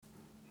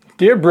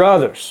Dear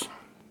brothers,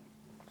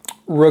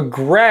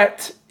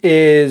 regret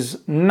is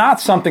not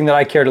something that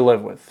I care to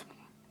live with.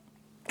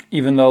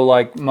 Even though,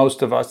 like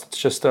most of us, it's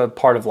just a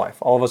part of life.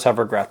 All of us have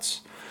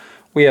regrets.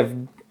 We have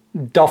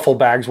duffel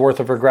bags worth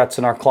of regrets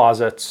in our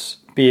closets,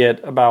 be it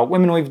about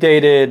women we've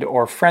dated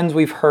or friends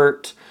we've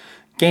hurt,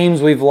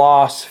 games we've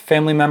lost,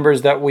 family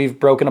members that we've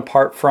broken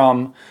apart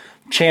from,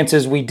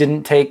 chances we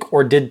didn't take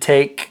or did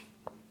take,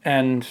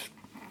 and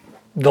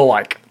the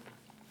like.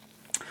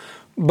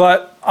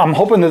 But I'm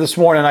hoping that this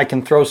morning I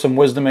can throw some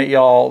wisdom at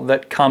y'all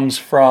that comes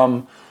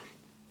from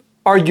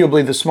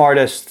arguably the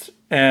smartest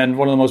and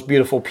one of the most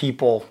beautiful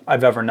people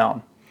I've ever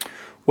known,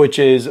 which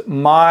is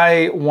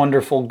my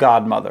wonderful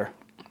godmother.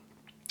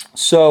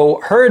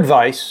 So her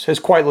advice has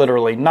quite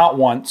literally, not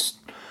once,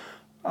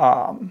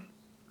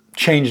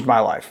 changed my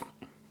life.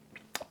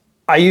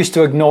 I used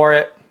to ignore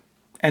it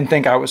and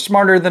think I was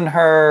smarter than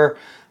her,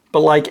 but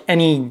like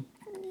any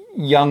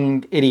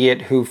young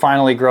idiot who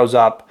finally grows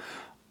up,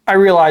 I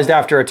realized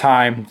after a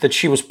time that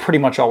she was pretty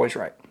much always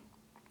right.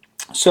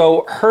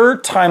 So her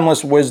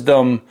timeless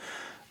wisdom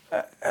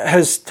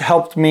has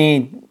helped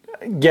me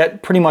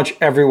get pretty much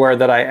everywhere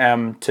that I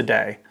am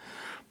today.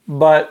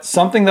 But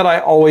something that I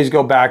always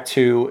go back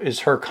to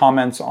is her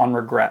comments on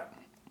regret.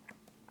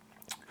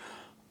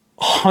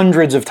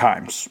 Hundreds of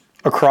times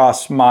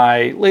across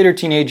my later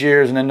teenage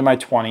years and into my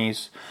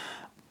 20s,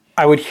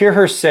 I would hear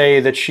her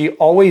say that she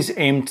always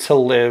aimed to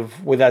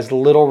live with as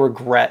little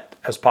regret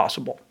as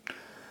possible.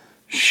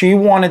 She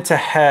wanted to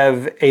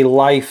have a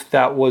life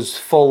that was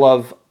full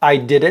of I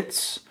did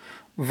it's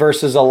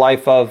versus a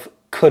life of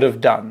could have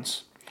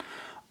done's.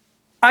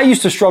 I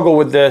used to struggle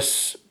with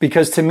this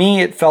because to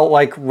me it felt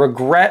like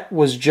regret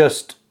was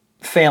just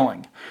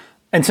failing.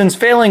 And since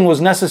failing was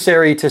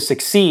necessary to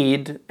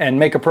succeed and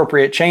make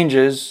appropriate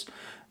changes,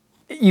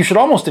 you should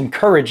almost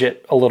encourage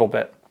it a little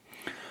bit.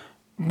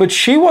 But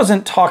she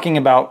wasn't talking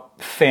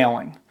about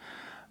failing.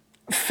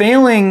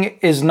 Failing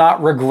is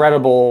not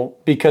regrettable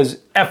because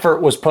effort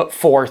was put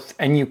forth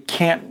and you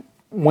can't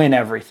win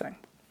everything.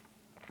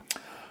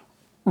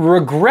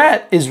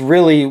 Regret is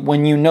really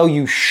when you know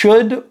you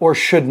should or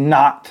should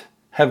not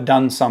have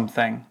done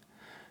something,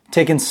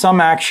 taken some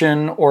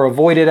action or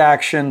avoided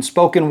action,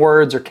 spoken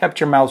words or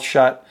kept your mouth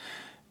shut,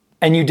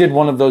 and you did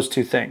one of those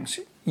two things.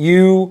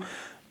 You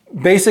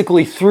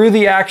basically threw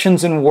the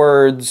actions and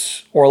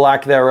words, or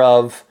lack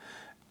thereof,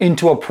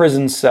 into a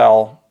prison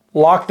cell,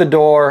 locked the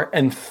door,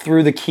 and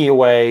threw the key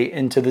away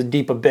into the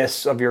deep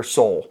abyss of your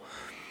soul.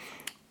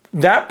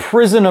 That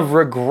prison of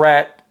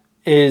regret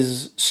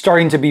is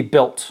starting to be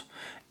built.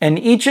 And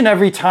each and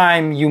every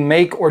time you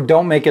make or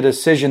don't make a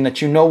decision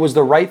that you know was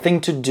the right thing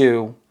to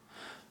do,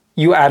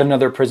 you add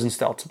another prison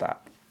cell to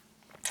that.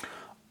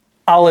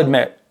 I'll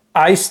admit,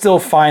 I still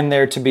find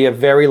there to be a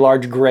very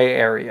large gray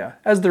area,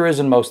 as there is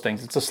in most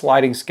things. It's a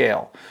sliding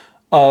scale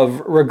of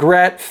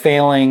regret,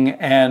 failing,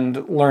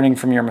 and learning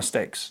from your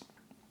mistakes.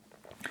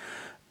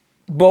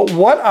 But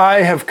what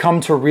I have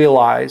come to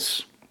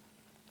realize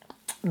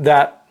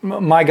that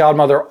my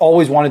godmother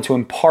always wanted to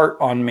impart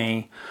on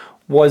me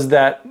was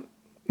that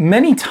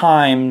many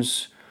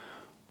times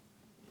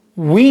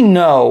we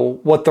know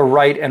what the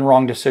right and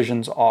wrong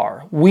decisions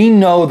are. We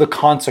know the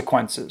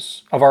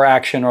consequences of our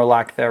action or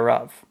lack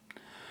thereof.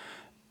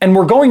 And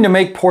we're going to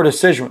make poor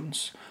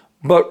decisions.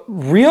 But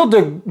real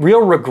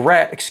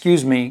regret,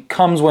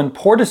 comes when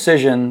poor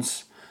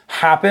decisions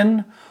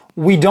happen,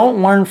 we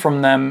don't learn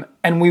from them,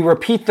 and we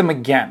repeat them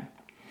again.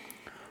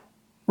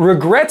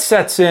 Regret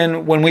sets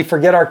in when we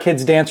forget our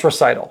kid's dance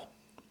recital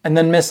and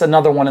then miss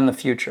another one in the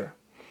future.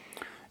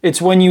 It's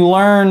when you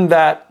learn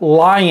that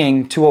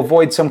lying to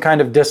avoid some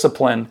kind of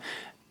discipline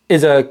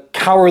is a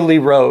cowardly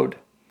road,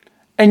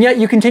 and yet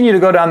you continue to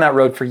go down that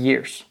road for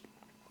years.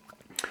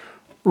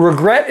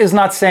 Regret is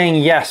not saying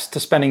yes to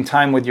spending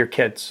time with your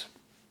kids.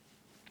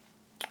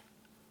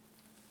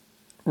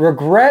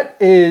 Regret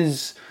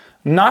is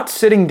not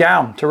sitting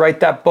down to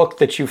write that book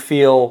that you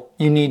feel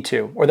you need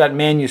to, or that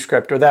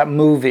manuscript, or that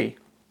movie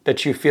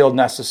that you feel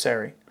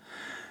necessary.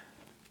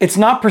 It's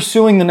not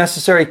pursuing the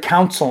necessary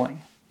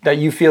counseling that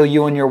you feel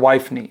you and your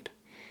wife need.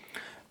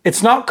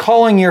 It's not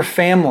calling your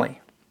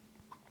family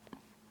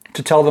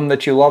to tell them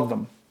that you love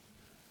them.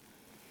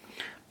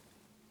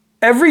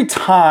 Every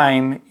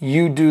time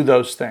you do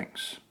those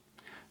things,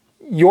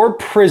 your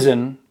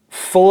prison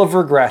full of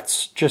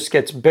regrets just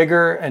gets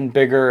bigger and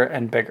bigger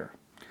and bigger.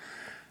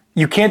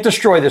 You can't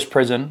destroy this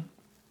prison,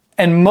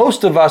 and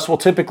most of us will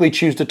typically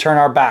choose to turn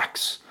our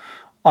backs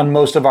on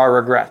most of our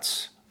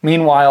regrets.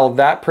 Meanwhile,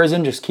 that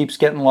prison just keeps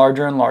getting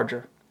larger and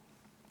larger.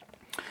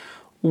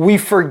 We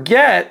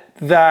forget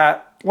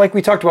that, like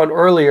we talked about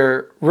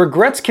earlier,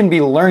 regrets can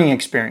be learning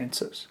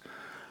experiences.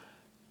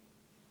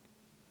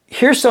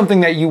 Here's something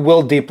that you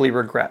will deeply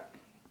regret.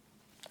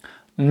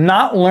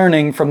 Not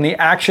learning from the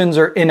actions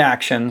or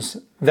inactions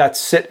that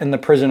sit in the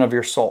prison of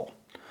your soul.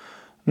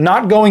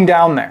 Not going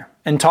down there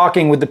and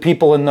talking with the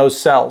people in those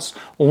cells,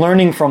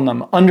 learning from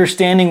them,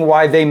 understanding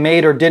why they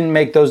made or didn't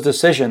make those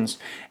decisions,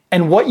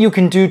 and what you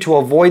can do to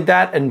avoid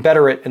that and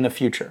better it in the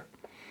future.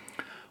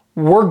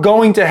 We're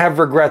going to have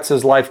regrets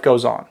as life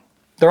goes on.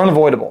 They're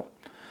unavoidable.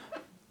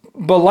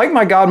 But like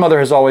my godmother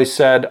has always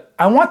said,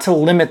 I want to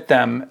limit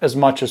them as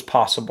much as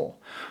possible.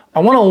 I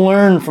want to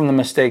learn from the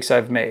mistakes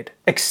I've made,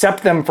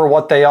 accept them for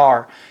what they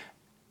are,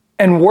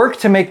 and work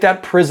to make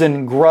that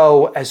prison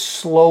grow as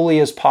slowly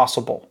as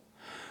possible.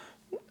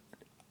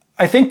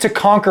 I think to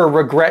conquer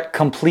regret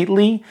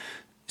completely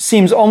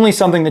seems only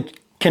something that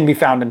can be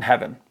found in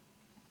heaven.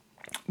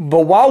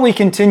 But while we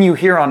continue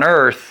here on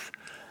earth,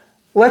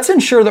 let's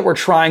ensure that we're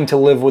trying to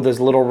live with as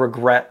little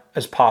regret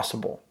as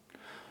possible.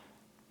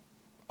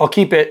 I'll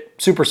keep it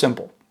super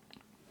simple.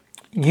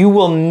 You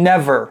will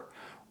never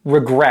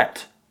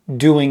regret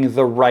doing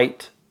the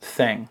right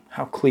thing.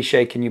 How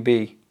cliche can you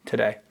be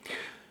today?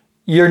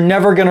 You're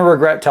never going to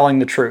regret telling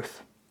the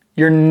truth.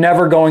 You're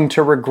never going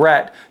to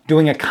regret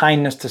doing a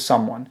kindness to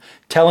someone,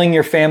 telling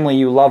your family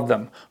you love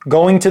them,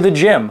 going to the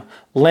gym,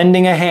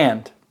 lending a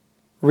hand,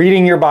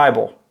 reading your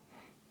Bible,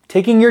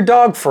 taking your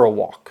dog for a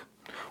walk,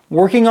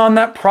 working on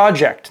that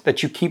project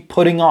that you keep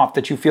putting off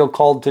that you feel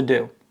called to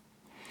do.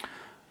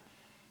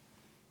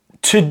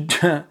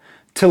 To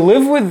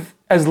live with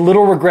as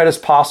little regret as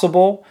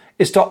possible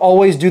is to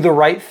always do the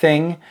right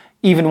thing,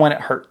 even when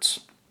it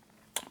hurts.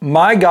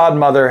 My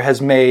godmother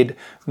has made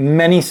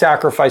many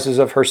sacrifices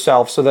of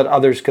herself so that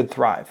others could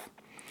thrive.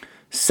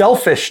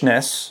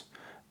 Selfishness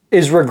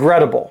is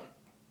regrettable,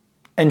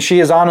 and she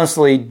has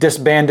honestly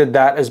disbanded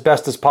that as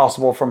best as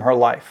possible from her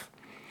life.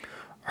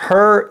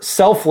 Her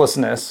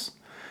selflessness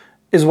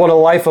is what a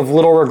life of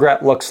little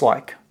regret looks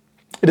like.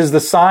 It is the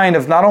sign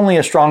of not only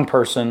a strong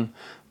person,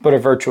 but a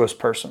virtuous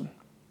person.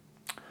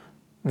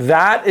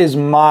 That is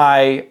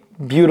my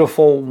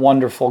beautiful,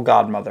 wonderful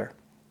godmother.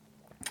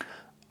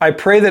 I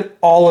pray that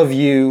all of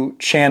you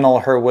channel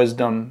her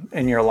wisdom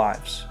in your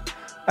lives.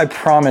 I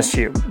promise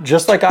you,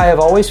 just like I have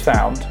always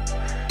found,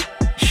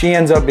 she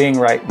ends up being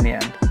right in the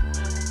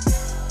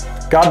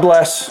end. God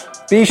bless.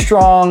 Be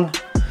strong.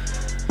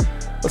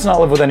 Let's not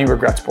live with any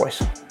regrets,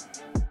 boys.